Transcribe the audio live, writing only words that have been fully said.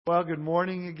Well, good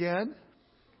morning again.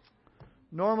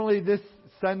 Normally this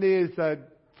Sunday is the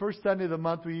first Sunday of the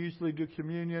month. We usually do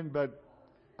communion, but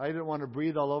I didn't want to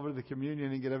breathe all over the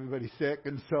communion and get everybody sick,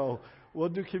 and so we'll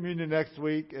do communion next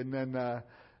week. But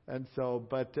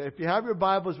if you have your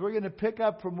Bibles, we're going to pick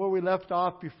up from where we left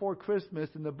off before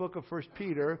Christmas in the book of 1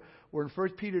 Peter. We're in 1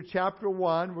 Peter chapter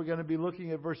 1. We're going to be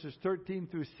looking at verses 13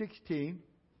 through 16.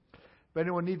 If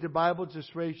anyone needs a Bible,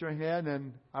 just raise your hand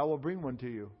and I will bring one to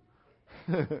you.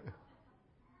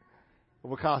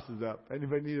 What cost is up?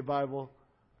 Anybody need a Bible?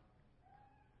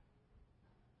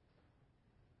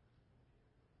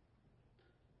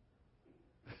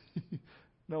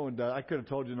 No one does. I could have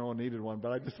told you no one needed one,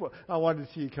 but I wanted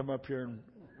to see you come up here and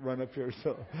run up here.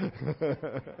 So,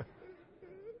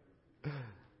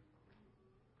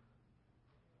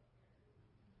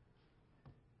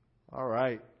 all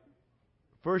right.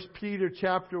 1 Peter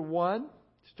chapter 1,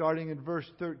 starting in verse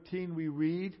 13, we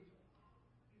read.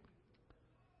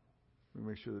 Let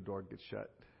me make sure the door gets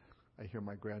shut. I hear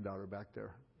my granddaughter back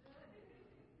there.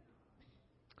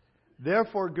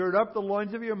 Therefore, gird up the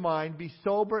loins of your mind, be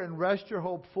sober, and rest your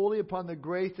hope fully upon the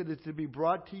grace that is to be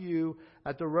brought to you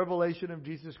at the revelation of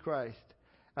Jesus Christ.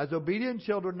 As obedient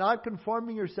children, not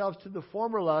conforming yourselves to the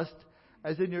former lust,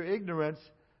 as in your ignorance,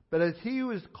 but as He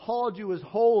who has called you is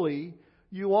holy,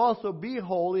 you also be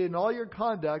holy in all your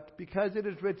conduct, because it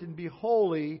is written, Be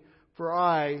holy, for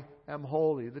I am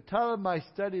holy. The title of my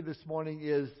study this morning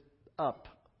is Up.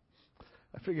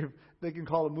 I figure if they can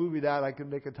call a movie that, I can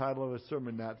make a title of a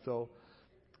sermon that. So,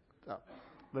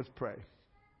 let's pray.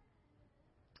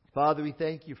 Father, we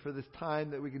thank you for this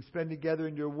time that we can spend together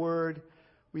in your word.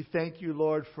 We thank you,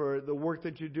 Lord, for the work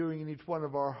that you're doing in each one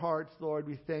of our hearts, Lord.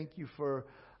 We thank you for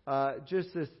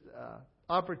just this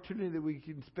opportunity that we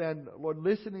can spend, Lord,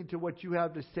 listening to what you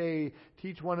have to say to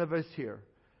each one of us here.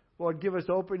 Lord, give us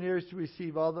open ears to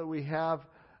receive all that we have,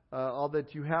 all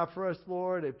that you have for us,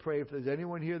 Lord. I pray if there's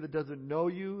anyone here that doesn't know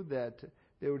you, that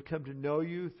they would come to know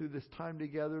you through this time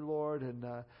together, Lord. And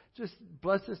just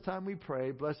bless this time, we pray.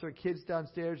 Bless our kids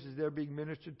downstairs as they're being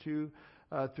ministered to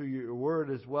through your word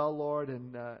as well, Lord,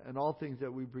 and all things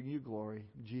that we bring you glory.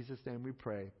 In Jesus' name we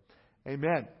pray.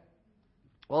 Amen.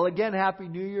 Well, again, Happy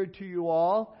New Year to you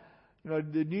all. You know,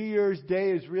 the New Year's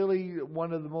Day is really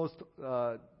one of the most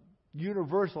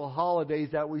universal holidays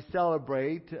that we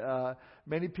celebrate.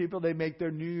 Many people, they make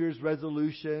their New Year's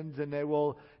resolutions and they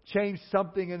will change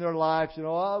something in their lives. You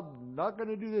know, I'm not going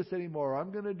to do this anymore.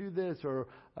 I'm going to do this, or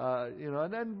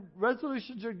and then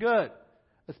resolutions are good,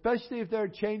 especially if there are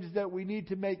changes that we need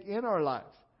to make in our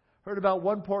lives. Heard about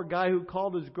one poor guy who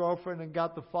called his girlfriend and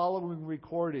got the following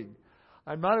recording.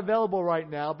 I'm not available right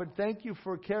now, but thank you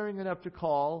for caring enough to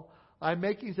call. I'm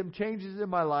making some changes in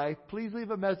my life. Please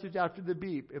leave a message after the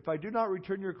beep. If I do not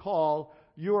return your call,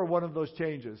 you are one of those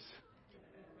changes.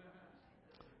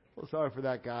 Well, sorry for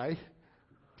that guy.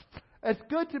 It's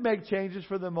good to make changes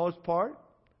for the most part,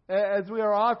 as we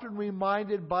are often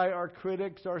reminded by our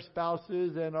critics, our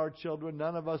spouses, and our children.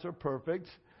 None of us are perfect.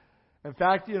 In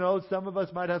fact, some of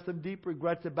us might have some deep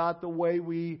regrets about the way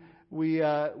we've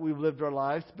lived our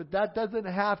lives, but that doesn't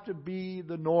have to be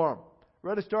the norm. I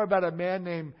read a story about a man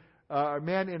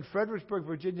in Fredericksburg,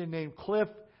 Virginia, named Cliff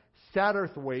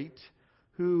Satterthwaite,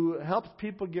 who helps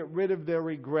people get rid of their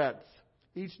regrets.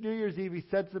 Each New Year's Eve, he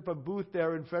sets up a booth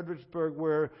there in Fredericksburg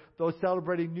where those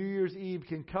celebrating New Year's Eve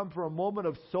can come for a moment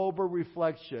of sober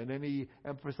reflection, and he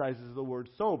emphasizes the word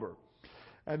sober.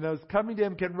 And those coming to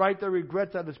him can write their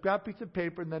regrets on a scrap piece of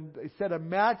paper, and then they set a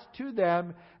match to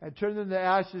them and turn them to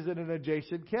ashes in an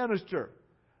adjacent canister.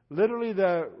 Literally,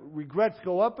 the regrets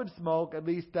go up in smoke. At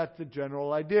least that's the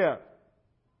general idea.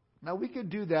 Now, we could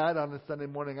do that on a Sunday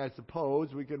morning, I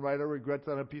suppose. We can write our regrets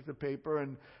on a piece of paper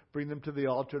and bring them to the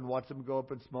altar and watch them go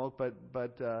up in smoke.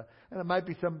 But and it might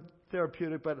be some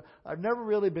therapeutic. But I've never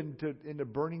really been into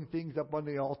burning things up on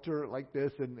the altar like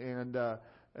this. And in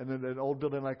an old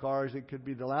building like ours, it could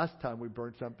be the last time we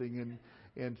burned something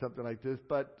in something like this.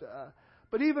 But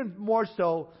even more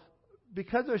so,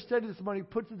 because our study this morning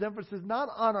puts its emphasis not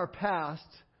on our past,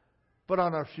 but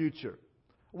on our future.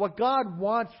 What God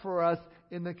wants for us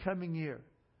in the coming year.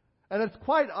 And it's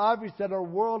quite obvious that our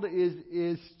world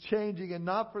is changing, and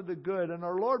not for the good. And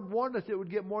our Lord warned us it would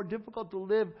get more difficult to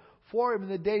live for Him in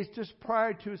the days just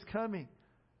prior to His coming.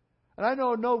 And I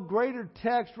know no greater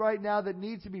text right now that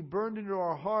needs to be burned into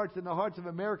our hearts and the hearts of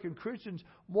American Christians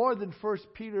more than 1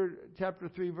 Peter chapter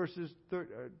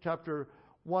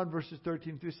 1 verses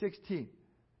 13 through 16.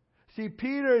 See,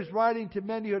 Peter is writing to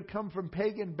many who had come from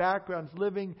pagan backgrounds,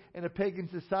 living in a pagan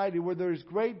society where there is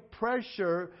great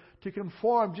pressure to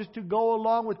conform, just to go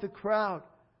along with the crowd.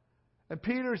 And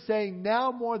Peter's saying,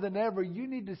 now more than ever, you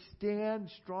need to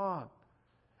stand strong.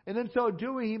 And in so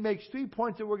doing, he makes 3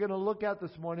 points that we're going to look at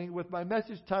this morning. With my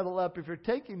message title up, if you're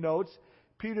taking notes,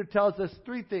 Peter tells us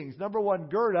 3 things. Number 1,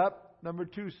 gird up. Number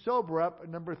 2, sober up.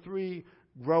 And number 3,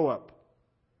 grow up.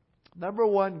 Number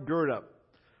 1, gird up.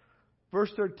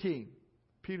 Verse 13,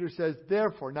 Peter says,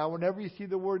 therefore. Now, whenever you see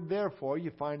the word therefore,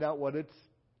 you find out what it's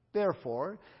there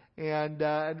for. And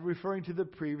referring to the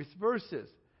previous verses.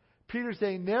 Peter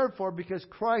saying, therefore, because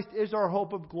Christ is our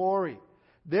hope of glory.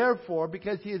 Therefore,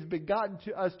 because He has begotten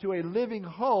to us to a living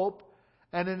hope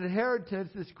and an inheritance,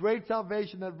 this great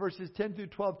salvation that verses 10 through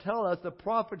 12 tell us, the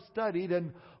prophets studied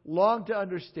and longed to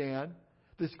understand.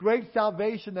 This great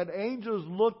salvation that angels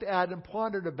looked at and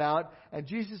pondered about, and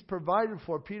Jesus provided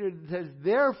for. Peter says,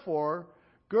 therefore,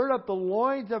 gird up the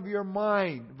loins of your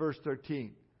mind, verse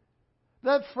 13.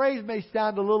 That phrase may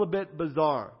sound a little bit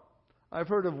bizarre. I've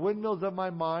heard of windmills of my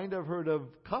mind. I've heard of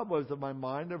cobwebs of my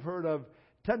mind. I've heard of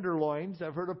tenderloins.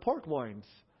 I've heard of pork loins.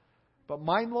 But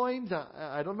mind loins,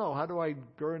 I don't know. How do I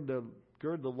gird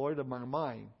the loin of my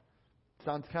mind?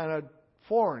 Sounds kind of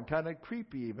foreign, kind of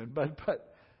creepy even. But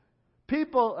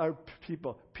Peter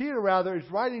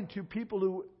is writing to people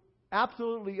who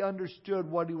absolutely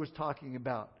understood what he was talking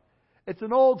about. It's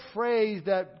an old phrase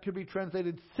that could be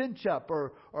translated cinch up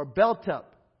or belt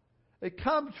up. It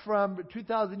comes from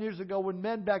 2,000 years ago when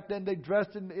men back then, they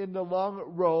dressed in the long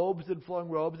robes and flowing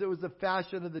robes. It was the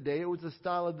fashion of the day. It was the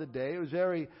style of the day. It was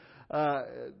very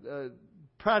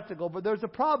practical, but there's a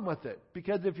problem with it.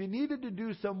 Because if you needed to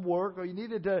do some work or you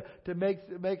needed to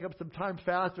make up some time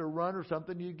fast or run or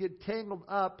something, you get tangled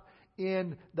up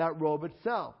in that robe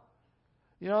itself.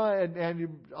 And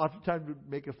you oftentimes would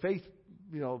make a face,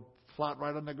 flat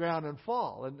right on the ground and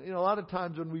fall. And a lot of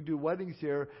times when we do weddings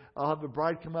here, I'll have the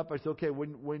bride come up. I say, okay,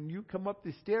 when you come up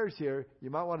the stairs here, you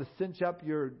might want to cinch up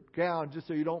your gown just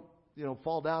so you don't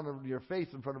fall down on your face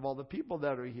in front of all the people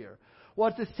that are here. Well,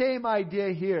 it's the same idea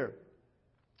here.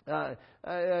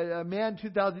 A man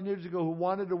 2,000 years ago who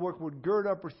wanted to work would gird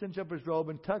up or cinch up his robe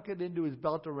and tuck it into his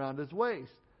belt around his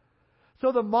waist.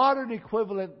 So the modern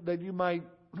equivalent that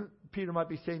Peter might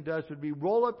be saying to us would be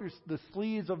roll up the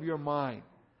sleeves of your mind.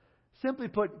 Simply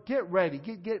put, get ready.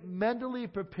 Get mentally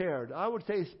prepared. I would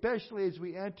say especially as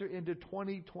we enter into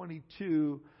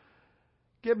 2022,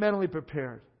 get mentally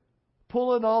prepared.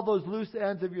 Pull in all those loose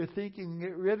ends of your thinking.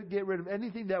 Get rid of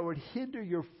anything that would hinder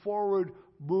your forward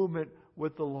movement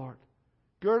with the Lord.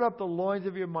 Gird up the loins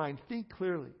of your mind. Think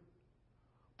clearly.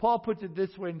 Paul puts it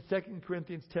this way in 2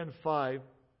 Corinthians 10:5.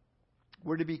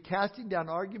 We're to be casting down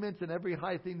arguments and every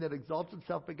high thing that exalts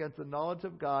itself against the knowledge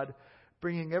of God,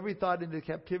 bringing every thought into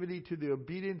captivity to the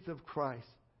obedience of Christ.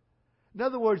 In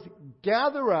other words,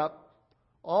 gather up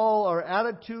all our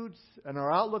attitudes and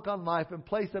our outlook on life and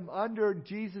place them under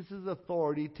Jesus'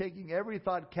 authority, taking every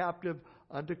thought captive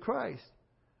unto Christ.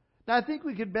 Now, I think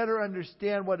we can better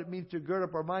understand what it means to gird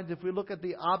up our minds if we look at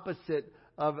the opposite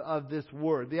of this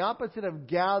word. The opposite of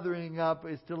gathering up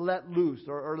is to let loose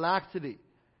or laxity.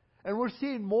 And we're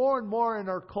seeing more and more in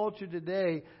our culture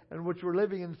today in which we're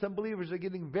living in. Some believers are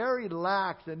getting very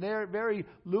lax and they're very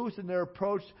loose in their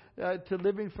approach to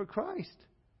living for Christ.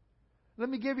 Let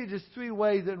me give you just 3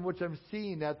 ways in which I'm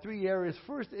seeing that. 3 areas.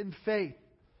 First, in faith.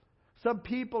 Some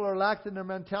people are lax in their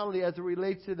mentality as it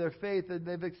relates to their faith, and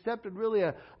they've accepted really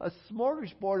a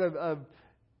smorgasbord of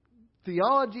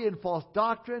theology and false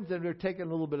doctrines, and they're taking a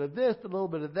little bit of this, a little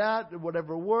bit of that, and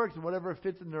whatever works and whatever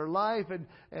fits in their life, and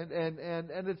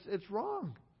it's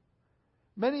wrong.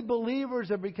 Many believers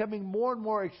are becoming more and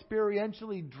more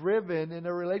experientially driven in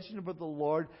their relationship with the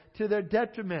Lord to their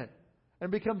detriment, and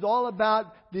becomes all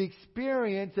about the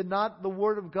experience and not the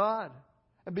Word of God.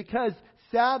 And because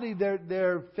sadly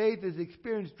their faith is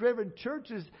experience driven,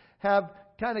 churches have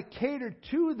kind of catered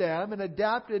to them and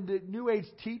adapted to New Age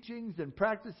teachings and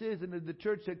practices into the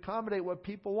church to accommodate what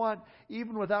people want,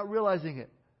 even without realizing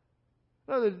it.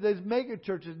 There's mega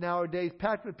churches nowadays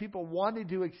packed with people wanting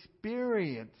to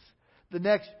experience the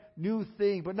next new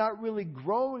thing, but not really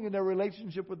growing in their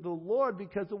relationship with the Lord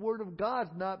because the Word of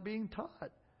God's not being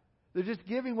taught. They're just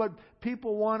giving what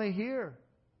people want to hear.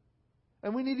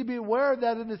 And we need to be aware of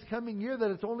that in this coming year,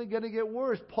 that it's only going to get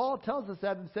worse. Paul tells us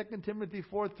that in 2 Timothy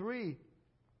 4:3,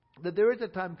 that there is a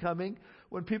time coming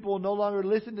when people will no longer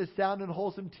listen to sound and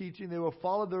wholesome teaching. They will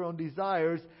follow their own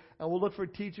desires and will look for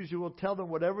teachers who will tell them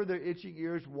whatever their itching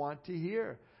ears want to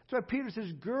hear. That's why Peter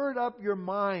says, gird up your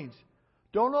minds.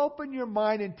 Don't open your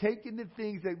mind and take into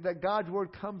things that God's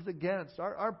Word comes against.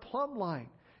 Our plumb line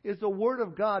is the Word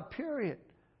of God, period.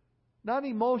 Not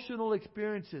emotional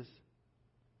experiences.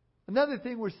 Another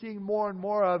thing we're seeing more and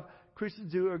more of,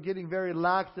 Christians who are getting very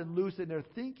lax and loose in their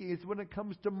thinking is when it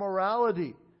comes to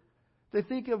morality. They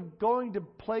think of going to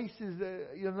places,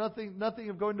 nothing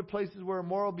of going to places where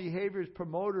immoral behavior is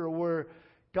promoted or where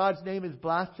God's name is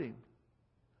blasphemed.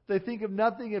 They think of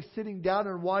nothing of sitting down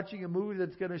and watching a movie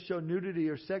that's going to show nudity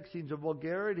or sex scenes or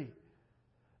vulgarity. And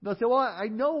they'll say, well, I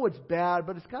know it's bad,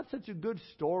 but it's got such a good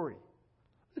story.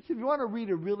 Listen, if you want to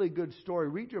read a really good story,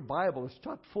 read your Bible. It's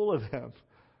chock full of them.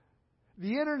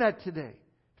 The internet today,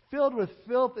 filled with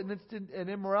filth and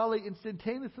immorality,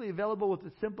 instantaneously available with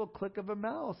a simple click of a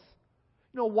mouse.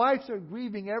 Wives are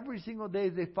grieving every single day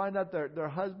as they find out their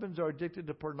husbands are addicted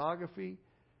to pornography.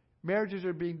 Marriages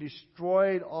are being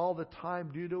destroyed all the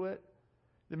time due to it.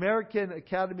 The American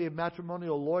Academy of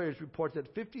Matrimonial Lawyers reports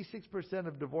that 56%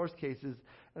 of divorce cases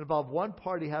involve one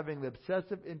party having an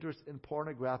obsessive interest in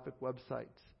pornographic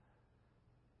websites.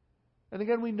 And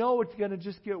again, we know it's going to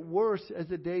just get worse as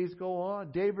the days go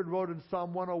on. David wrote in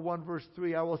Psalm 101 verse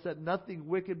 3, I will set nothing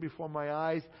wicked before my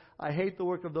eyes. I hate the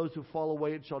work of those who fall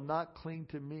away. It shall not cling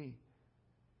to me.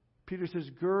 Peter says,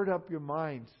 gird up your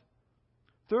minds.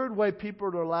 Third way people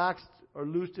are relaxed or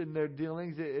loosed in their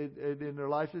dealings, in their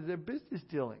lives, is their business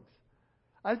dealings.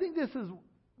 I think this is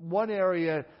one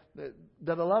area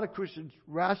that a lot of Christians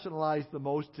rationalize the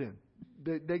most in.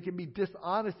 They can be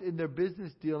dishonest in their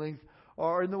business dealings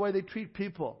or in the way they treat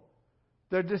people.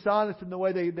 They're dishonest in the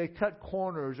way they cut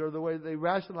corners or the way they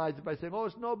rationalize it by saying, oh,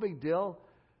 it's no big deal.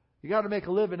 You got to make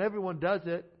a living. Everyone does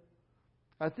it.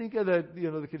 I think of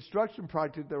the construction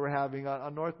project that we're having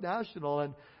on North National,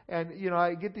 and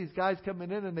I get these guys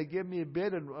coming in and they give me a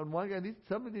bid, and one guy,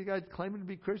 some of these guys claiming to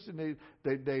be Christian,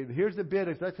 they here's the bid,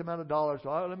 it's X amount of dollars,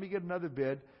 so let me get another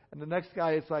bid, and the next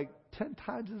guy it's like 10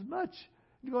 times as much.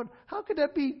 You're going, how could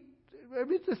that be? I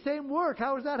mean, it's the same work.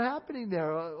 How is that happening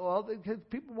there? Well, because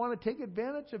people want to take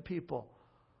advantage of people.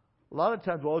 A lot of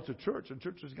times, well, it's a church, and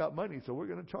church has got money, so we're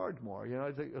going to charge more.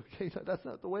 I think, okay, that's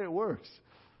not the way it works.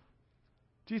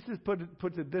 Jesus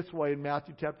puts it this way in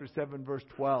Matthew chapter 7, verse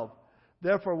 12.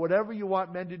 Therefore, whatever you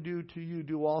want men to do to you,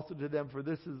 do also to them, for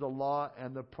this is the law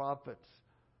and the prophets.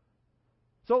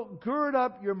 So gird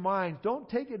up your minds. Don't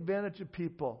take advantage of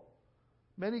people.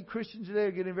 Many Christians today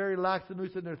are getting very lax and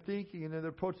loose in their thinking and in their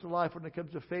approach to life when it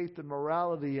comes to faith and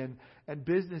morality and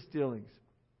business dealings.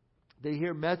 They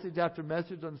hear message after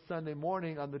message on Sunday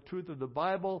morning on the truth of the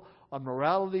Bible, on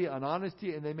morality, on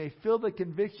honesty, and they may feel the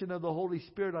conviction of the Holy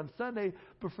Spirit on Sunday,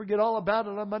 but forget all about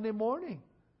it on Monday morning.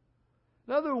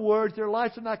 In other words, their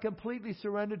lives are not completely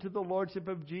surrendered to the Lordship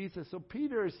of Jesus. So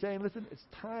Peter is saying, listen, it's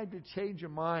time to change your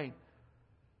mind.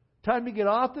 Time to get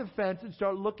off the fence and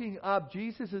start looking up.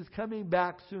 Jesus is coming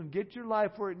back soon. Get your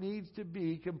life where it needs to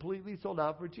be, completely sold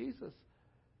out for Jesus.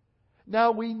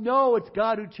 Now, we know it's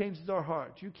God who changes our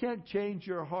hearts. You can't change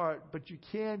your heart, but you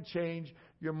can change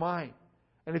your mind.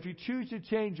 And if you choose to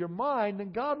change your mind,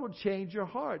 then God will change your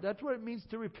heart. That's what it means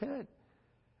to repent.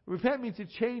 Repent means to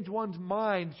change one's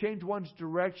mind, change one's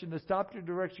direction, to stop your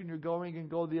direction you're going and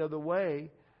go the other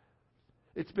way.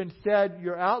 It's been said,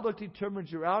 your outlook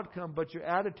determines your outcome, but your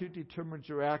attitude determines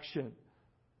your action.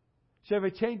 So you have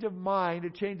a change of mind, a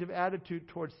change of attitude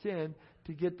towards sin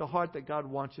to get the heart that God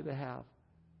wants you to have.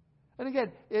 And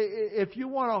again, if you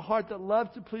want a heart that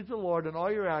loves to please the Lord in all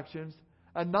your actions,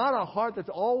 and not a heart that's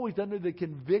always under the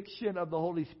conviction of the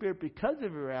Holy Spirit because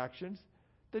of your actions,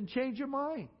 then change your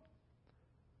mind.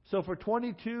 So for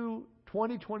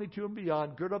 2022 and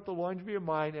beyond, gird up the loins of your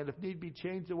mind, and if need be,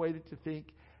 change the way that you think,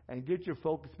 and get your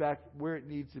focus back where it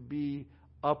needs to be,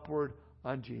 upward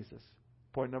on Jesus.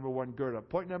 Point number 1, gird up.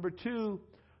 Point number 2,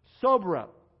 sober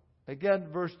up. Again,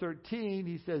 verse 13,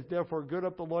 he says, therefore, gird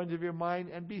up the loins of your mind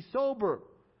and be sober.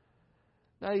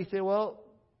 Now you say, well,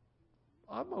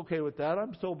 I'm okay with that.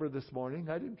 I'm sober this morning.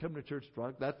 I didn't come to church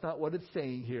drunk. That's not what it's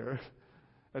saying here.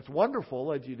 It's wonderful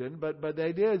that you didn't, but the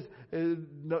idea is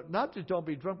not just don't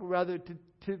be drunk, but rather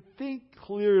to think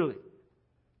clearly,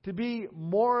 to be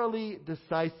morally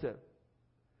decisive.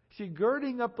 See,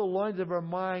 girding up the loins of our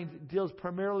minds deals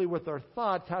primarily with our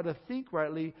thoughts, how to think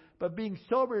rightly, but being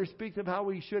sober speaks of how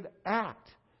we should act,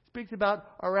 speaks about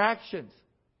our actions.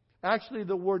 Actually,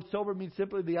 the word sober means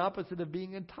simply the opposite of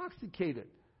being intoxicated.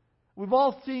 We've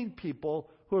all seen people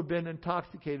who have been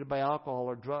intoxicated by alcohol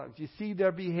or drugs. You see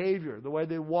their behavior, the way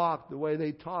they walk, the way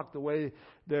they talk, the way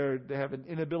they have an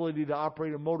inability to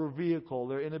operate a motor vehicle,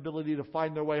 their inability to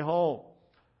find their way home.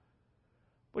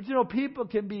 But people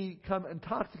can become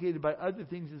intoxicated by other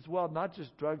things as well, not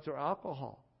just drugs or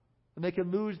alcohol. And they can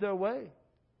lose their way.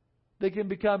 They can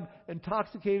become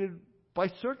intoxicated by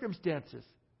circumstances.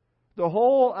 The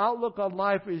whole outlook on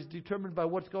life is determined by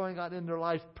what's going on in their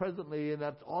lives presently, and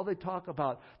that's all they talk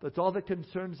about. That's all that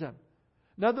concerns them.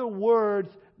 In other words,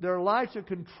 their lives are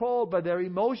controlled by their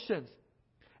emotions.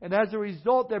 And as a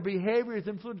result, their behavior is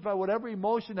influenced by whatever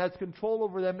emotion has control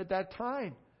over them at that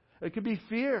time. It could be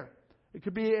fear. It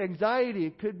could be anxiety.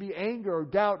 It could be anger or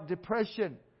doubt,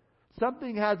 depression.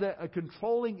 Something has a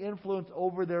controlling influence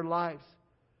over their lives,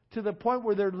 to the point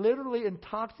where they're literally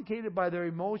intoxicated by their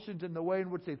emotions and the way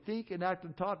in which they think and act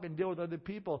and talk and deal with other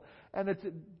people. And it's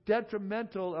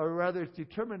detrimental, or rather it's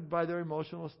determined by their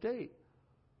emotional state.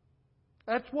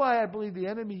 That's why I believe the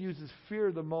enemy uses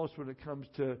fear the most when it comes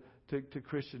to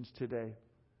Christians today.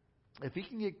 If he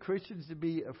can get Christians to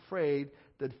be afraid,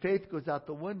 then faith goes out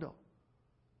the window.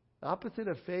 The opposite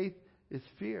of faith is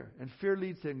fear. And fear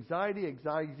leads to anxiety.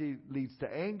 Anxiety leads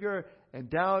to anger and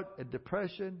doubt and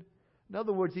depression. In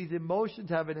other words, these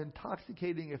emotions have an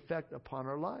intoxicating effect upon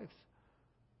our lives.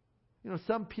 You know,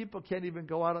 some people can't even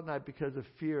go out at night because of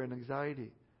fear and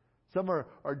anxiety. Some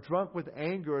are drunk with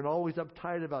anger and always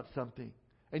uptight about something.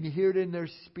 And you hear it in their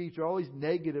speech. They're always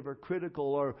negative or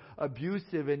critical or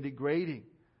abusive and degrading.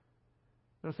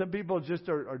 You know, some people just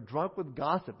are drunk with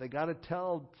gossip. They got to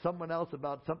tell someone else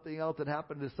about something else that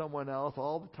happened to someone else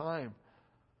all the time.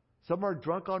 Some are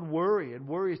drunk on worry, and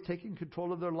worry is taking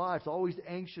control of their lives. Always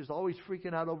anxious, always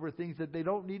freaking out over things that they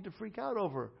don't need to freak out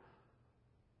over.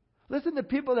 Listen, the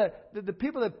people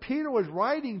that Peter was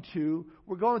writing to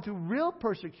were going through real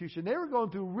persecution. They were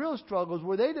going through real struggles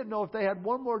where they didn't know if they had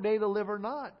one more day to live or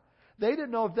not. They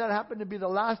didn't know if that happened to be the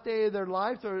last day of their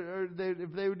lives or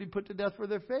if they would be put to death for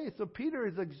their faith. So Peter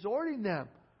is exhorting them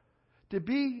to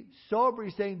be sober.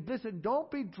 He's saying, listen,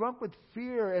 don't be drunk with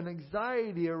fear and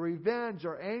anxiety or revenge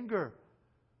or anger.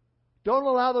 Don't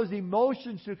allow those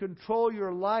emotions to control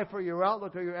your life or your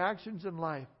outlook or your actions in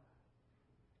life.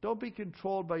 Don't be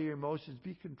controlled by your emotions.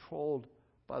 Be controlled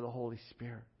by the Holy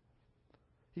Spirit.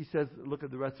 He says, look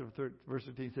at the rest of verse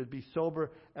 15. He says, be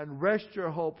sober and rest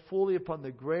your hope fully upon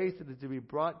the grace that is to be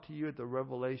brought to you at the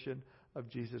revelation of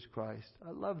Jesus Christ.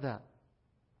 I love that.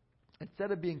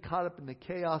 Instead of being caught up in the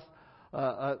chaos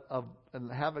and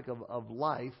the havoc of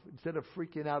life, instead of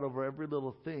freaking out over every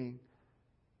little thing,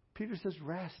 Peter says,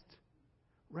 rest.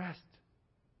 Rest.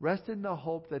 Rest in the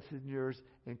hope that's in yours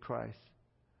in Christ.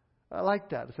 I like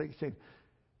that. It's like saying,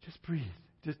 just breathe.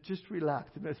 Just relax.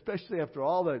 And especially after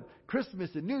all the Christmas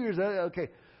and New Year's, okay,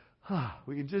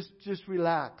 we can just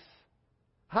relax.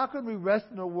 How can we rest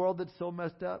in a world that's so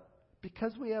messed up?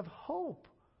 Because we have hope.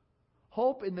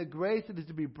 Hope in the grace that is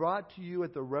to be brought to you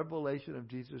at the revelation of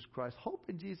Jesus Christ. Hope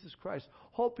in Jesus Christ.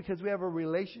 Hope because we have a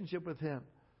relationship with Him.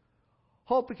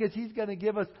 Hope because He's going to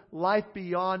give us life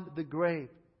beyond the grave.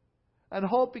 And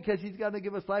hope because He's going to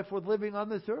give us life worth living on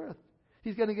this earth.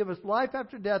 He's going to give us life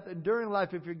after death, and during life,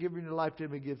 if you're giving your life to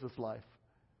Him, He gives us life.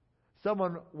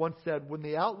 Someone once said, when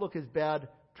the outlook is bad,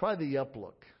 try the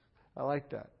uplook. I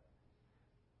like that.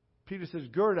 Peter says,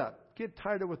 gird up. Get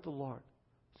tighter with the Lord.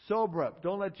 Sober up.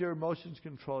 Don't let your emotions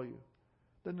control you.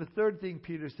 Then the third thing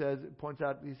Peter says, points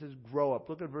out, he says, grow up.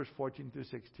 Look at verse 14 through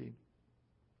 16.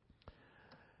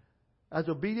 As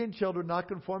obedient children, not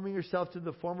conforming yourself to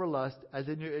the former lust, as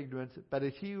in your ignorance, but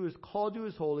as He who has called you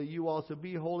is holy, you also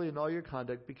be holy in all your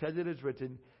conduct, because it is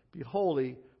written, be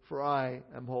holy, for I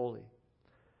am holy.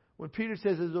 When Peter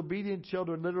says as obedient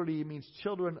children, literally he means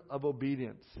children of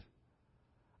obedience.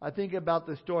 I think about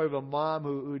the story of a mom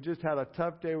who just had a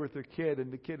tough day with her kid, and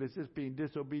the kid is just being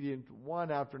disobedient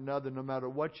one after another, no matter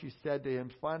what she said to him.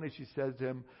 Finally she says to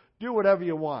him, do whatever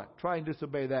you want. Try and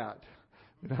disobey that.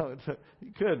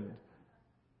 He couldn't.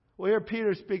 Well, here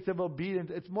Peter speaks of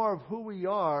obedience. It's more of who we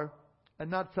are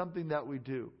and not something that we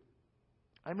do.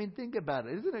 I mean, think about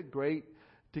it. Isn't it great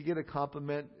to get a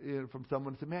compliment from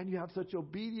someone and say, man, you have such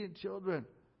obedient children.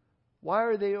 Why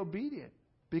are they obedient?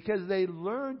 Because they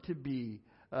learn to be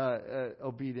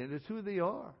obedient. It's who they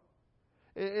are.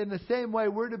 In the same way,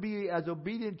 we're to be as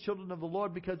obedient children of the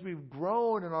Lord because we've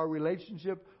grown in our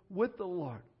relationship with the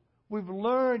Lord. We've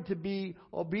learned to be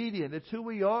obedient. It's who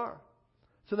we are.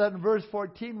 So that in verse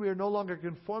 14, we are no longer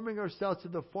conforming ourselves to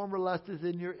the former lusts as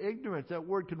in your ignorance. That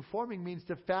word conforming means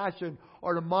to fashion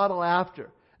or to model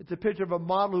after. It's a picture of a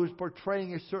model who's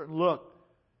portraying a certain look.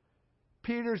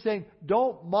 Peter's saying,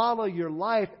 don't model your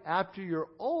life after your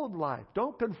old life.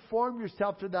 Don't conform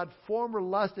yourself to that former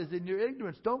lust as in your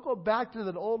ignorance. Don't go back to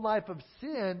that old life of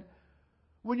sin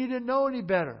when you didn't know any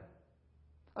better.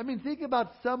 I mean, think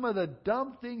about some of the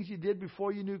dumb things you did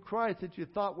before you knew Christ that you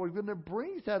thought were going to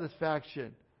bring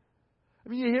satisfaction. I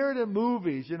mean, you hear it in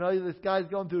movies. You know, this guy's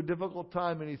going through a difficult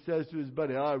time and he says to his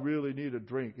buddy, I really need a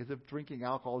drink. As if drinking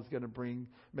alcohol is going to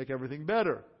make everything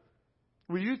better.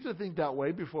 We used to think that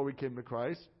way before we came to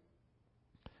Christ.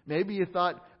 Maybe you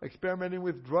thought experimenting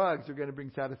with drugs are going to bring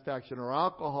satisfaction, or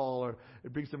alcohol, or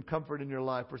it brings some comfort in your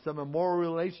life, or some immoral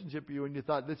relationship you, and you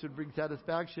thought this would bring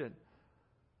satisfaction.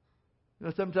 You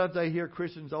know, sometimes I hear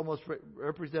Christians almost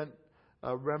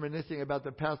reminiscing about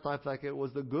their past life like it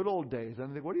was the good old days.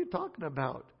 And I think, what are you talking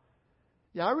about?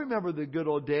 Yeah, I remember the good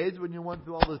old days when you went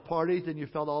through all those parties and you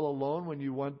felt all alone when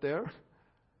you went there.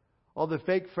 All the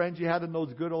fake friends you had in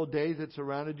those good old days that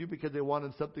surrounded you because they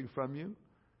wanted something from you.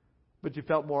 But you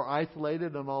felt more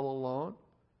isolated and all alone.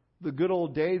 The good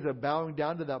old days of bowing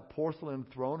down to that porcelain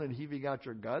throne and heaving out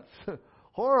your guts.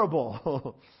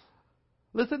 Horrible.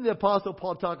 Listen to the Apostle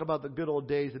Paul talk about the good old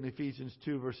days in Ephesians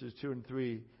 2, verses 2 and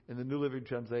 3 in the New Living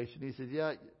Translation. He says,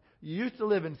 yeah, you used to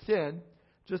live in sin,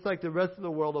 just like the rest of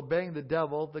the world, obeying the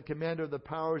devil, the commander of the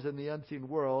powers in the unseen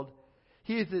world.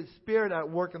 He is the spirit at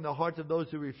work in the hearts of those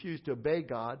who refuse to obey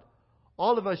God.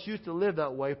 All of us used to live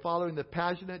that way, following the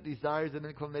passionate desires and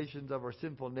inclinations of our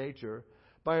sinful nature.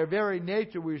 By our very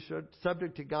nature, we are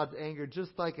subject to God's anger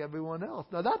just like everyone else.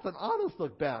 Now that's an honest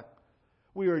look back.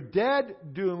 We are dead,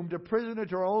 doomed, a prisoner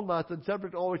to our own lusts, and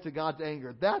subject always to God's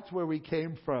anger. That's where we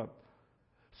came from.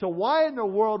 So why in the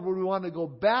world would we want to go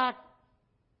back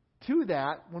to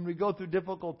that when we go through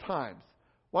difficult times?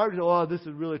 Why would you say, this is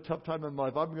a really tough time in my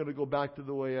life, I'm going to go back to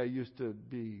the way I used to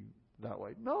be that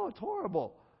way? No, it's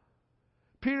horrible.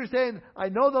 Peter's saying, I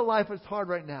know that life is hard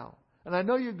right now. And I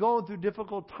know you're going through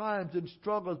difficult times and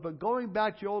struggles, but going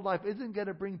back to your old life isn't going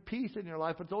to bring peace in your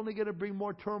life. It's only going to bring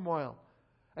more turmoil.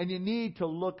 And you need to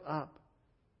look up.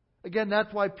 Again,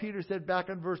 that's why Peter said back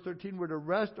in verse 13, we're to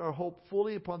rest our hope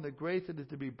fully upon the grace that is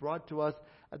to be brought to us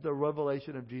at the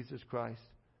revelation of Jesus Christ.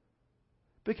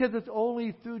 Because it's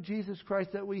only through Jesus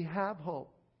Christ that we have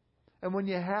hope. And when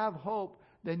you have hope,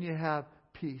 then you have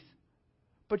peace.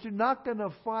 But you're not going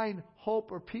to find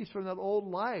hope or peace from that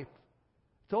old life.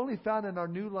 It's only found in our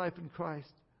new life in Christ.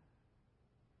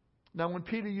 Now, when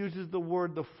Peter uses the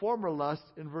word the former lust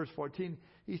in verse 14,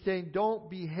 he's saying don't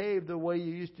behave the way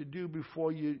you used to do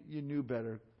before you knew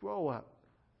better. Grow up.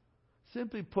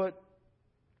 Simply put,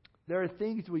 there are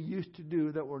things we used to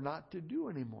do that we're not to do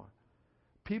anymore.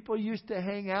 People used to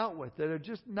hang out with that are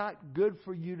just not good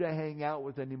for you to hang out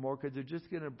with anymore because they're just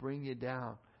going to bring you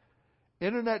down.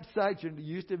 Internet sites you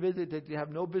used to visit that you have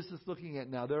no business looking at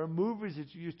now. There are movies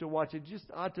that you used to watch that you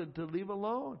just ought to leave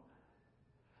alone.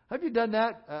 Have you done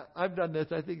that? I've done this.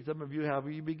 I think some of you have.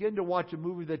 You begin to watch a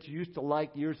movie that you used to like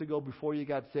years ago before you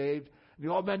got saved. And you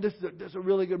go, oh man, this is a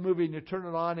really good movie. And you turn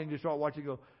it on and you start watching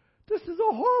and go, this is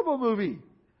a horrible movie.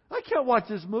 I can't watch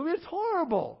this movie. It's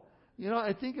horrible. You know,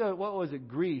 I think, what was it,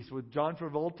 Grease with John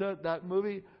Travolta, that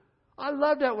movie. I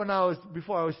loved that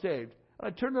before I was saved. And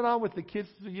I turned it on with the kids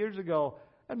years ago.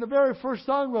 And the very first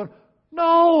song went,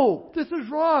 no, this is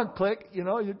wrong. Click. You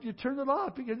know, you turn it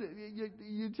off because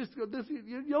you just go.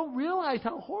 You don't realize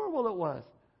how horrible it was.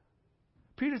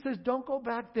 Peter says, "Don't go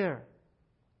back there."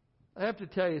 I have to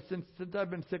tell you, since I've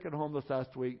been sick at home this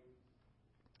last week,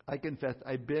 I confess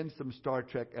I binged some Star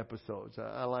Trek episodes.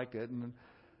 I like it,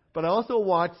 but I also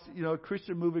watched a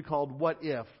Christian movie called What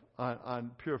If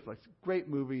on Pureflix. Great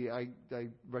movie. I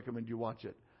recommend you watch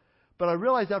it. But I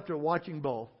realized after watching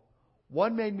both.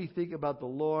 One made me think about the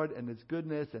Lord and His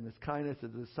goodness and His kindness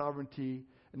and His sovereignty.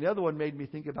 And the other one made me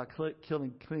think about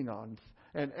killing Klingons.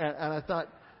 And I thought,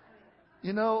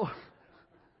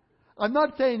 I'm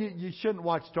not saying you shouldn't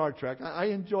watch Star Trek. I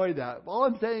enjoy that. All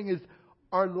I'm saying is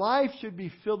our life should be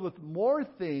filled with more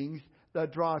things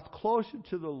that draw us closer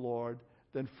to the Lord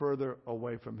than further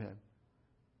away from Him.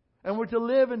 And we're to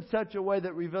live in such a way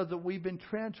that reveals that we've been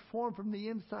transformed from the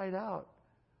inside out.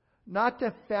 Not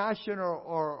to fashion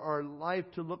our life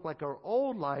to look like our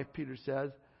old life, Peter says,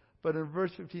 but in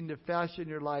verse 15, to fashion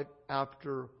your life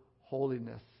after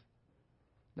holiness.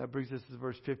 That brings us to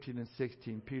verse 15 and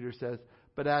 16. Peter says,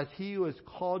 but as He who has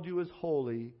called you is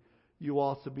holy, you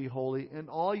also be holy in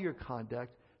all your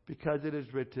conduct, because it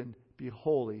is written, be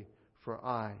holy, for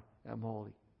I am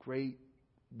holy. Great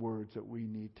words that we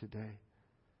need today.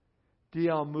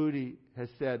 D.L. Moody has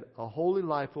said, a holy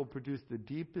life will produce the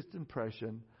deepest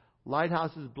impression.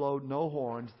 Lighthouses blow no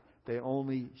horns, they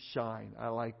only shine. I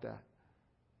like that.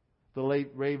 The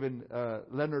late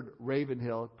Leonard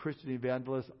Ravenhill, Christian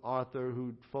evangelist, author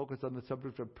who focused on the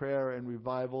subject of prayer and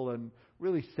revival and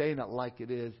really saying it like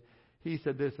it is, he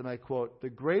said this, and I quote,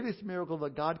 the greatest miracle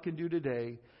that God can do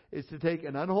today is to take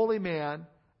an unholy man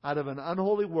out of an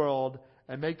unholy world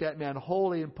and make that man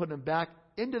holy and put him back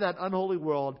into that unholy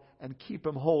world and keep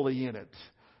him holy in it.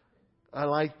 I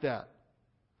like that.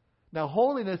 Now,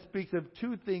 holiness speaks of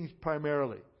two things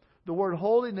primarily. The word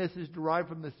holiness is derived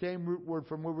from the same root word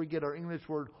from where we get our English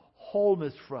word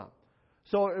wholeness from.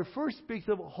 So it first speaks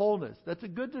of wholeness. That's a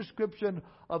good description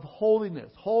of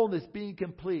holiness. Wholeness, being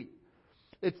complete.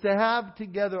 It's to have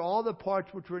together all the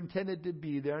parts which were intended to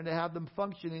be there and to have them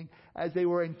functioning as they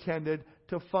were intended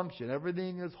to function.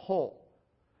 Everything is whole.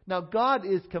 Now, God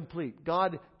is complete.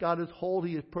 God is whole.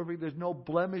 He is perfect. There's no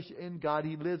blemish in God.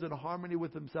 He lives in harmony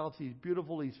with Himself. He's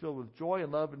beautiful. He's filled with joy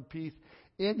and love and peace.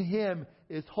 In Him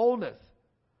is wholeness.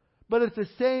 But it's the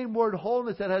same word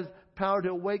wholeness that has power to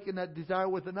awaken that desire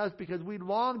within us, because we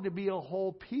long to be a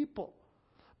whole people.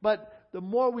 But the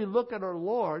more we look at our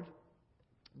Lord,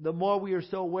 the more we are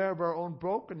so aware of our own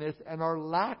brokenness and our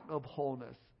lack of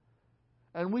wholeness.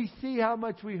 And we see how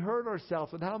much we hurt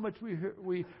ourselves and how much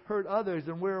we hurt others,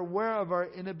 and we're aware of our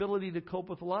inability to cope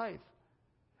with life.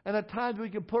 And at times we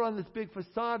can put on this big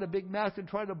facade, a big mask, and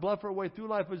try to bluff our way through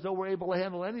life as though we're able to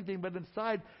handle anything, but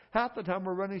inside, half the time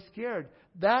we're running scared.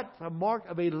 That's a mark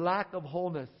of a lack of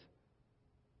wholeness,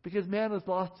 because man has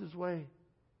lost his way.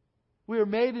 We are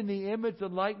made in the image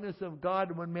and likeness of God,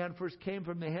 and when man first came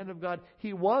from the hand of God,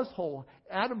 he was whole.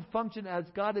 Adam functioned as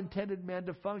God intended man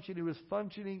to function. He was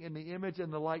functioning in the image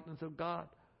and the likeness of God.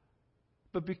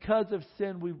 But because of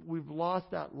sin, we've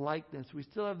lost that likeness. We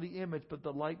still have the image, but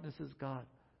the likeness is God.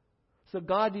 So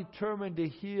God determined to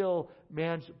heal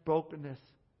man's brokenness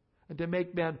and to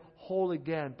make man whole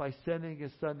again by sending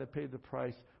His Son to pay the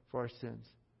price for our sins.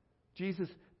 Jesus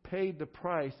paid the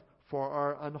price for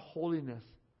our unholiness.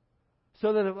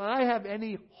 So that if I have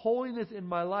any holiness in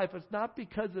my life, it's not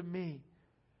because of me.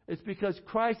 It's because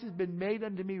Christ has been made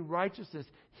unto me righteousness.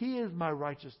 He is my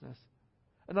righteousness.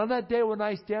 And on that day when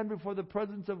I stand before the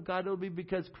presence of God, it will be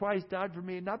because Christ died for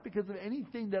me, and not because of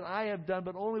anything that I have done,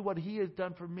 but only what He has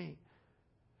done for me.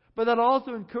 But that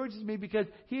also encourages me, because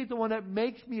He is the one that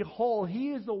makes me whole.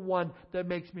 He is the one that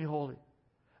makes me holy.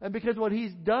 And because what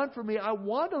He's done for me, I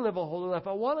want to live a holy life.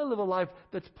 I want to live a life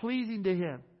that's pleasing to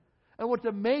Him. And what's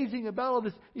amazing about all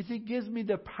this is He gives me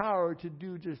the power to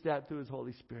do just that through His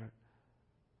Holy Spirit.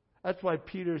 That's why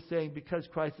Peter is saying, because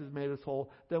Christ has made us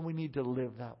whole, then we need to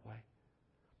live that way.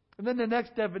 And then the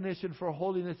next definition for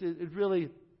holiness is really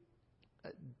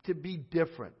to be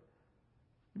different.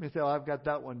 You may say, oh, I've got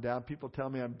that one down. People tell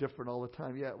me I'm different all the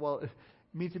time. Yeah, well, it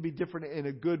means to be different in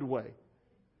a good way.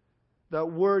 That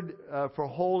word for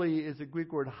holy is the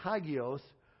Greek word hagios,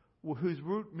 whose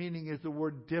root meaning is the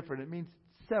word different. It means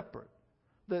separate.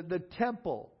 The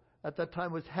temple at that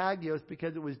time was hagios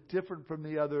because it was different from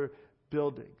the other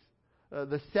buildings.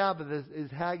 The Sabbath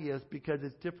is hagios because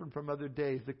it's different from other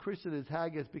days. The Christian is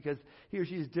hagios because he or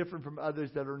she is different from others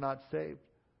that are not saved.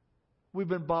 We've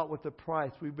been bought with a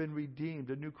price. We've been redeemed,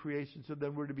 a new creation. So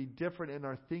then we're to be different in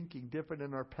our thinking, different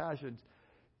in our passions,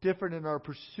 different in our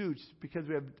pursuits, because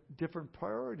we have different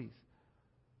priorities.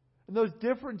 And those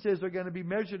differences are going to be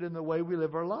measured in the way we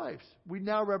live our lives. We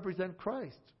now represent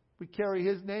Christ. We carry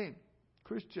His name,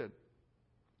 Christian.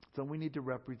 So we need to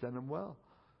represent Him well.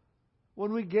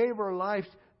 When we gave our lives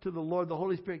to the Lord, the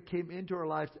Holy Spirit came into our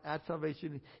lives at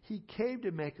salvation. He came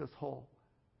to make us whole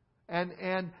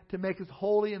and to make us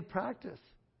holy in practice.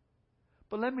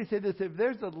 But let me say this, if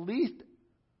there's not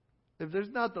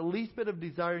the least bit of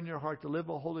desire in your heart to live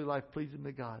a holy life pleasing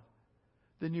to God,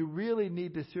 then you really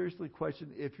need to seriously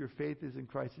question if your faith is in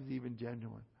Christ is even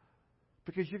genuine.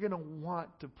 Because you're going to want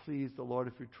to please the Lord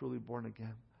if you're truly born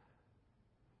again.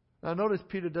 Now notice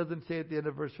Peter doesn't say at the end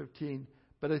of verse 15,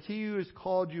 but as He who has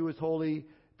called you is holy,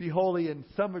 be holy in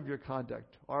some of your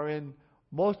conduct, or in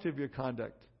most of your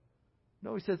conduct.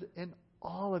 No, he says in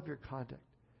all of your conduct.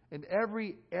 In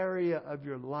every area of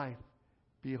your life,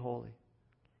 be holy.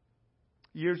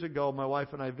 Years ago, my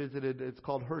wife and I visited, it's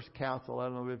called Hearst Castle. I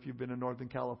don't know if you've been in Northern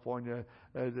California.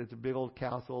 It's a big old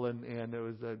castle, and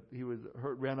it was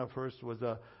Randolph Hearst was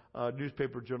a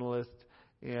newspaper journalist,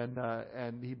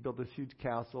 and he built this huge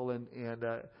castle, and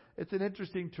it's an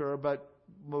interesting tour, but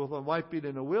with my wife being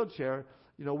in a wheelchair,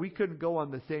 we couldn't go on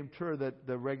the same tour that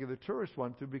the regular tourists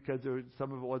went through because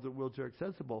some of it wasn't wheelchair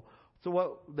accessible. So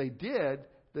what they did,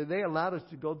 they allowed us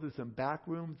to go through some back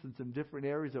rooms and some different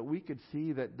areas that we could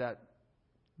see that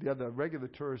the other regular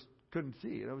tourists couldn't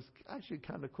see. And it was actually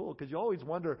kind of cool, because you always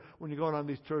wonder when you're going on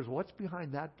these tours, what's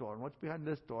behind that door and what's behind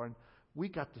this door? And we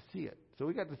got to see it. So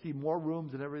we got to see more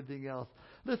rooms and everything else.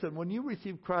 Listen, when you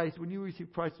receive Christ in your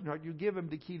heart, you give Him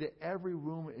the key to every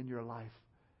room in your life.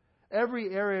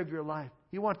 Every area of your life.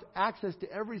 He wants access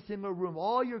to every single room.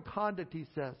 All your conduct, He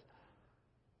says.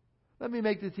 Let me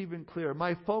make this even clearer.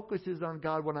 My focus is on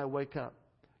God when I wake up.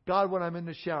 God when I'm in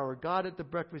the shower. God at the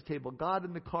breakfast table. God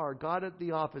in the car. God at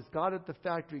the office. God at the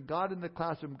factory. God in the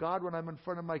classroom. God when I'm in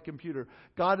front of my computer.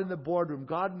 God in the boardroom.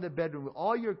 God in the bedroom.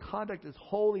 All your conduct is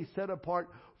wholly set apart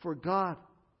for God.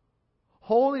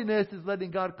 Holiness is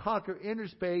letting God conquer inner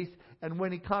space, and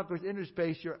when He conquers inner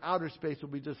space, your outer space will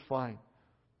be just fine.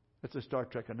 That's a Star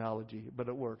Trek analogy, but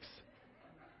it works.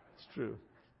 It's true.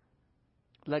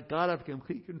 Let God have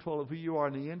complete control of who you are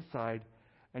on the inside,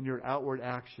 and your outward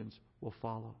actions will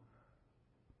follow.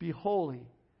 Be holy,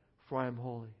 for I am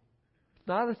holy. It's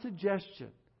not a suggestion.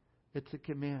 It's a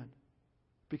command.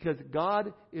 Because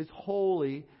God is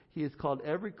holy, He has called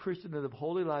every Christian to live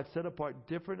holy life, set apart,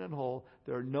 different and whole.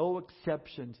 There are no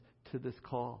exceptions to this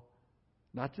call.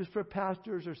 Not just for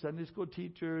pastors or Sunday school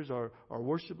teachers or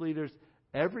worship leaders.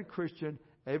 Every Christian,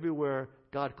 everywhere,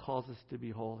 God calls us to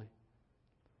be holy.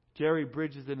 Jerry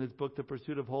Bridges, in his book, The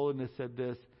Pursuit of Holiness, said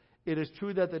this: "It is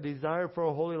true that the desire for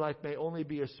a holy life may only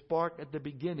be a spark at the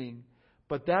beginning,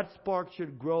 but that spark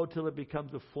should grow till it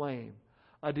becomes a flame.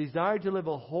 A desire to live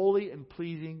a holy and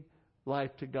pleasing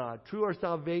life to God. True, our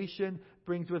salvation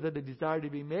brings with it a desire to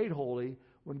be made holy.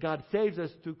 When God saves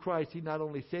us through Christ, He not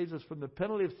only saves us from the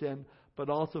penalty of sin, but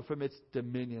also from its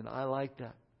dominion." I like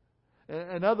that.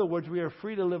 In other words, we are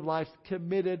free to live lives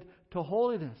committed to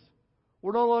holiness.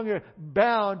 We're no longer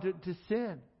bound to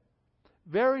sin.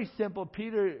 Very simple.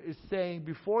 Peter is saying,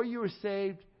 before you were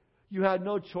saved, you had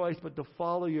no choice but to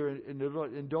follow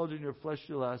indulge in your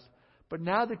fleshly lusts. But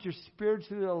now that you're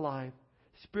spiritually alive,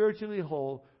 spiritually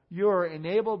whole, you are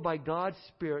enabled by God's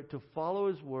Spirit to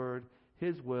follow His Word,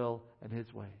 His will, and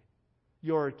His way.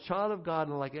 You're a child of God,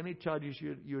 and like any child,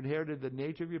 you inherited the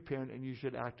nature of your parent, and you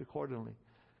should act accordingly.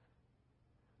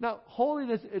 Now,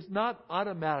 holiness is not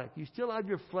automatic. You still have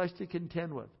your flesh to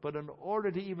contend with. But in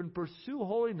order to even pursue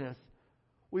holiness,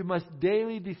 we must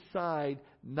daily decide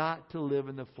not to live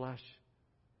in the flesh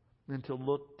and to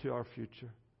look to our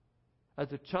future.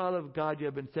 As a child of God, you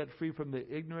have been set free from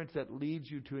the ignorance that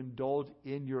leads you to indulge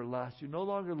in your lust. You no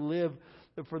longer live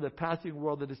for the passing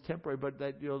world that is temporary, but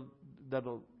that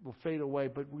will fade away.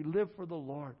 But we live for the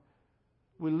Lord.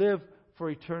 We live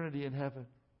for eternity in heaven.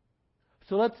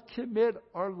 So let's commit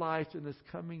our lives in this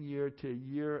coming year to a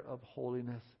year of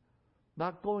holiness.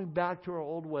 Not going back to our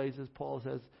old ways, as Paul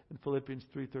says in Philippians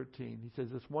 3:13. He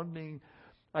says, "This one thing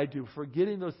I do,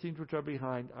 forgetting those things which are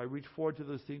behind, I reach forward to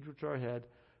those things which are ahead,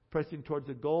 pressing towards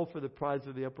the goal for the prize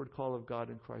of the upward call of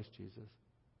God in Christ Jesus."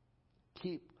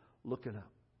 Keep looking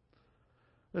up.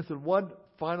 Listen, one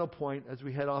final point as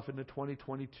we head off into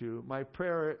 2022. My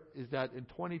prayer is that in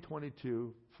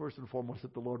 2022, first and foremost,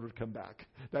 that the Lord would come back.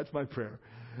 That's my prayer.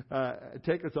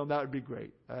 Take us home. That would be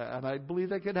great. And I believe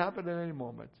that could happen at any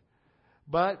moment.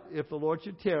 But if the Lord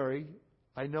should tarry,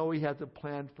 I know He has a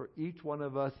plan for each one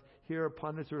of us here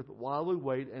upon this earth while we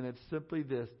wait. And it's simply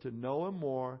this: to know Him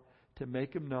more, to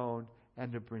make Him known,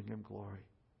 and to bring Him glory.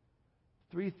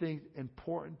 Three things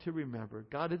important to remember.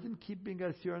 God isn't keeping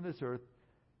us here on this earth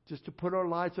just to put our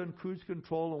lives on cruise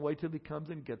control and wait till He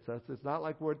comes and gets us. It's not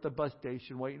like we're at the bus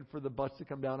station waiting for the bus to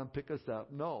come down and pick us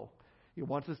up. No. He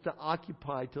wants us to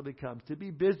occupy till He comes, to be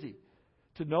busy,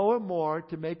 to know Him more,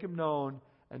 to make Him known,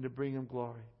 and to bring Him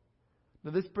glory.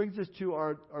 Now this brings us to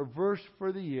our verse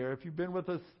for the year. If you've been with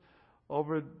us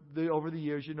over the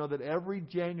years, you know that every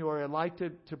January I like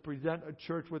to present a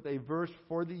church with a verse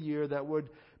for the year that would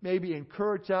maybe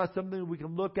encourage us, something we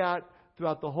can look at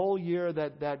throughout the whole year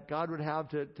that God would have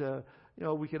to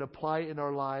we can apply in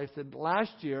our lives. And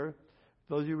last year,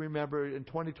 those of you remember, in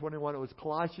 2021, it was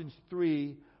Colossians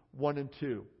 3:1 and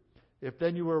 2. "If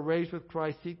then you were raised with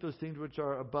Christ, seek those things which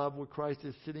are above, where Christ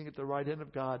is sitting at the right hand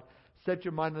of God. Set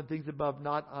your mind on things above,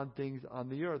 not on things on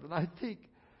the earth." And I think,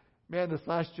 man, this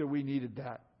last year we needed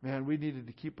that. Man, we needed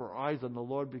to keep our eyes on the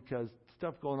Lord because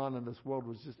stuff going on in this world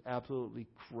was just absolutely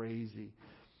crazy.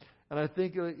 And I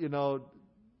think,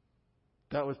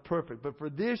 that was perfect. But for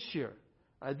this year,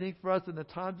 I think for us in the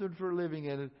times which we're living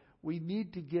in, we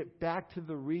need to get back to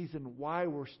the reason why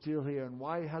we're still here and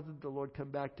why hasn't the Lord come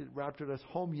back to raptured us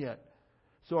home yet.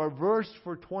 So our verse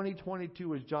for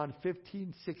 2022 is John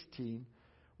 15:16,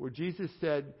 where Jesus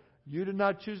said, "You did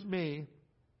not choose me,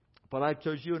 but I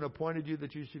chose you and appointed you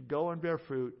that you should go and bear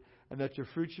fruit, and that your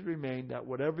fruit should remain, that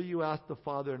whatever you ask the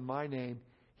Father in my name,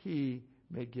 He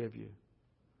may give you."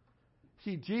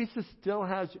 See, Jesus still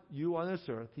has you on this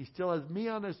earth. He still has me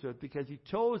on this earth because He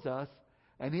chose us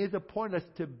and He has appointed us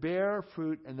to bear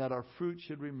fruit and that our fruit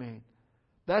should remain.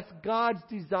 That's God's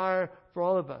desire for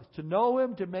all of us. To know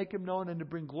Him, to make Him known, and to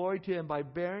bring glory to Him by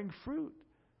bearing fruit.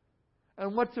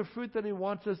 And what's the fruit that He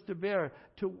wants us to bear?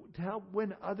 To help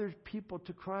win other people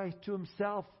to Christ, to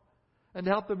Himself, and to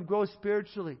help them grow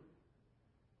spiritually.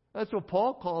 That's what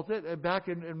Paul calls it. Back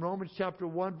in Romans chapter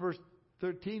 1, verse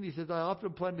 13, he says, "I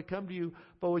often planned to come to you,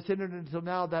 but was hindered until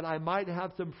now, that I might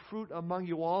have some fruit among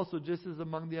you also, just as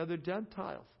among the other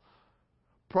Gentiles."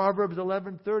 Proverbs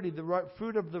 11:30, the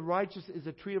fruit of the righteous is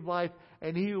a tree of life,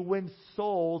 and he who wins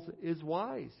souls is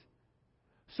wise.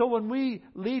 So when we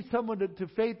lead someone to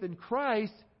faith in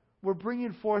Christ, we're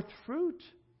bringing forth fruit.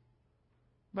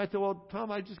 You might say, well,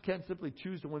 Tom, I just can't simply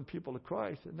choose to win people to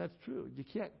Christ. And that's true. You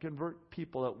can't convert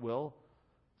people at will.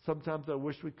 Sometimes I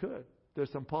wish we could.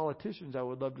 There's some politicians I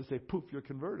would love to say, poof, you're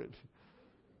converted.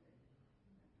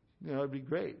 It'd be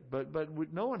great. But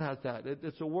no one has that.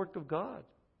 It's a work of God.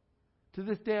 To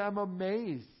this day, I'm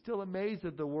still amazed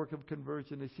at the work of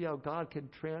conversion, to see how God can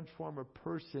transform a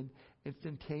person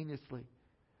instantaneously.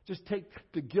 Just take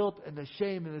the guilt and the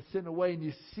shame and the sin away, and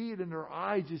you see it in their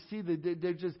eyes. You see that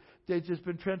they've just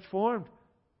been transformed.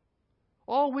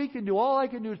 All I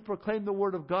can do is proclaim the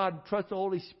Word of God and trust the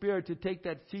Holy Spirit to take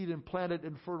that seed and plant it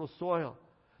in fertile soil.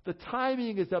 The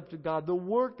timing is up to God. The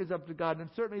work is up to God. And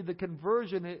certainly the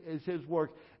conversion is His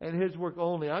work and His work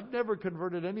only. I've never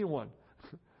converted anyone.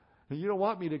 You don't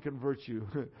want me to convert you.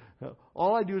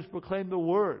 All I do is proclaim the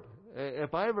Word.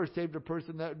 If I ever saved a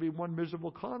person, that would be one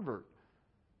miserable convert.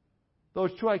 Though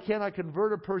it's true I cannot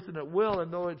convert a person at will,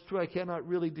 and though it's true I cannot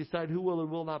really decide who will and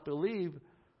will not believe,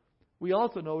 we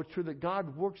also know it's true that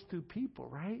God works through people,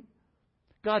 right?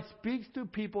 God speaks through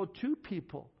people to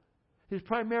people. His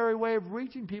primary way of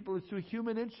reaching people is through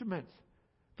human instruments.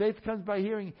 Faith comes by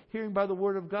hearing, hearing by the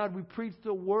Word of God. We preach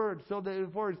the Word so that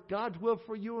therefore it's God's will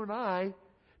for you and I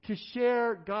to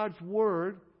share God's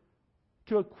Word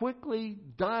to a quickly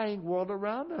dying world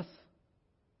around us.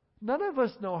 None of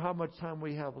us know how much time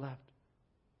we have left.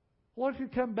 Lord, if you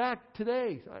come back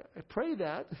today, I pray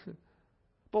that.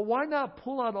 But why not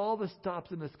pull out all the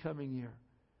stops in this coming year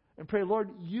and pray, Lord,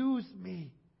 use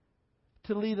me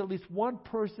to lead at least one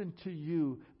person to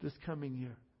you this coming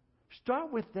year.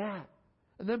 Start with that.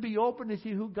 And then be open to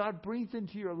see who God brings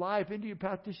into your life, into your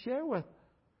path to share with.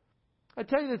 I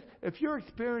tell you this, if you're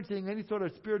experiencing any sort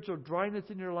of spiritual dryness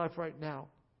in your life right now,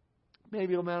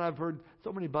 maybe, oh man, I've heard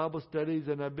so many Bible studies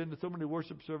and I've been to so many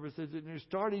worship services, and you're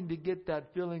starting to get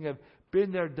that feeling of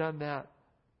been there, done that.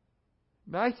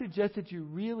 May I suggest that you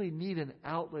really need an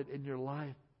outlet in your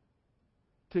life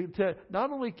to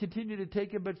not only continue to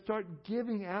take it, but start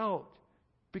giving out.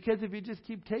 Because if you just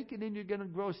keep taking in, you're going to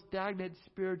grow stagnant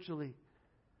spiritually.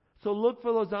 So look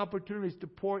for those opportunities to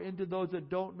pour into those that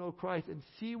don't know Christ and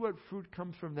see what fruit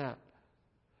comes from that.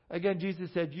 Again, Jesus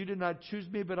said, you did not choose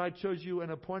me, but I chose you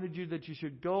and appointed you that you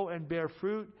should go and bear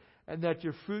fruit, and that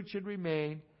your fruit should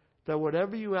remain, that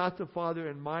whatever you ask the Father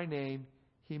in my name,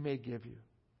 He may give you.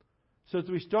 So as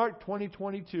we start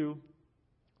 2022,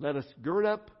 let us gird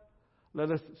up, let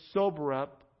us sober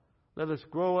up, let us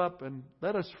grow up, and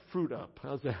let us fruit up.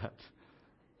 How's that?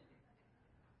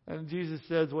 And Jesus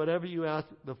says, whatever you ask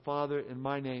the Father in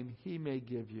my name, He may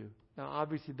give you. Now,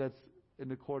 obviously, that's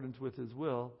in accordance with His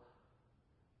will.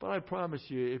 But I promise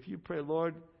you, if you pray,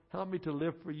 Lord, help me to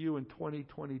live for you in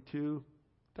 2022,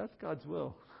 that's God's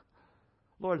will.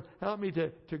 Lord, help me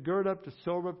to gird up, to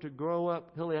sober up, to grow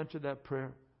up. He'll answer that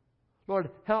prayer. Lord,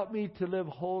 help me to live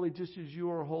holy just as you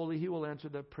are holy. He will answer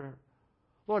that prayer.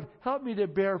 Lord, help me to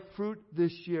bear fruit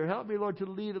this year. Help me, Lord, to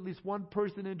lead at least one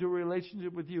person into a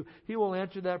relationship with you. He will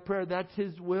answer that prayer. That's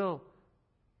His will.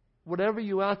 Whatever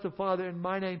you ask the Father in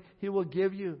my name, He will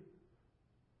give you.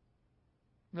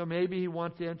 Now, maybe He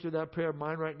wants to answer that prayer of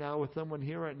mine right now with someone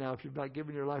here right now if you've not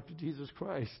given your life to Jesus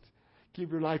Christ.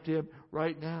 Give your life to Him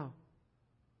right now.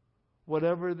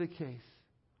 Whatever the case,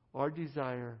 our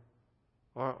desire,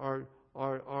 our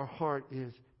heart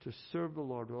is to serve the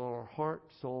Lord with all our heart,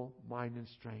 soul, mind, and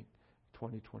strength.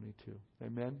 2022.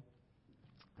 Amen?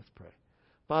 Let's pray.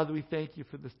 Father, we thank you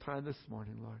for this time this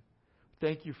morning, Lord.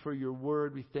 Thank you for your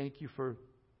word. We thank you for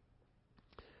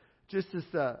just this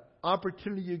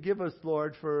opportunity you give us,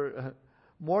 Lord, for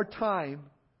more time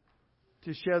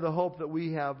to share the hope that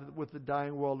we have with the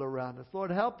dying world around us.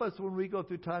 Lord, help us when we go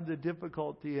through times of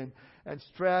difficulty and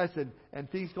stress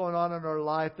and things going on in our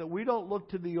life, that we don't look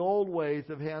to the old ways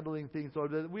of handling things,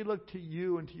 Lord, that we look to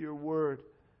you and to your word.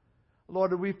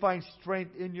 Lord, that we find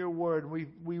strength in your word. We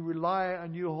rely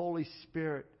on you, Holy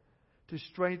Spirit, to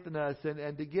strengthen us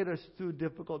and to get us through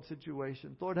difficult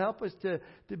situations. Lord, help us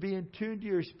to be in tune to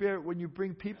your Spirit when you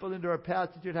bring people into our path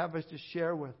that you'd have us to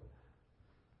share with.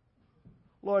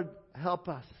 Lord, help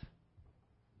us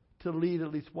to lead at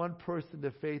least one person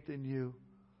to faith in you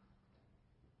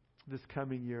this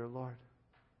coming year, Lord.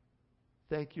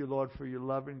 Thank you, Lord, for your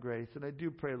love and grace. And I do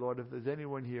pray, Lord, if there's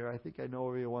anyone here, I think I know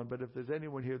everyone, but if there's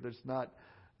anyone here that's not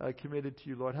committed to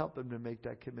you, Lord, help them to make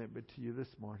that commitment to you this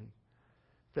morning.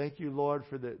 Thank you, Lord,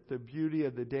 for the beauty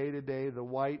of the day today, the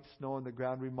white snow on the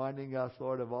ground, reminding us,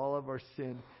 Lord, of all of our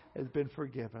sin has been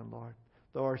forgiven, Lord.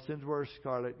 Though our sins were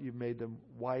scarlet, you made them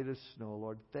white as snow,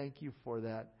 Lord. Thank you for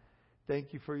that.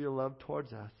 Thank you for your love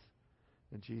towards us.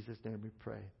 In Jesus' name we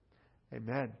pray.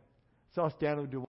 Amen. So I'll stand and do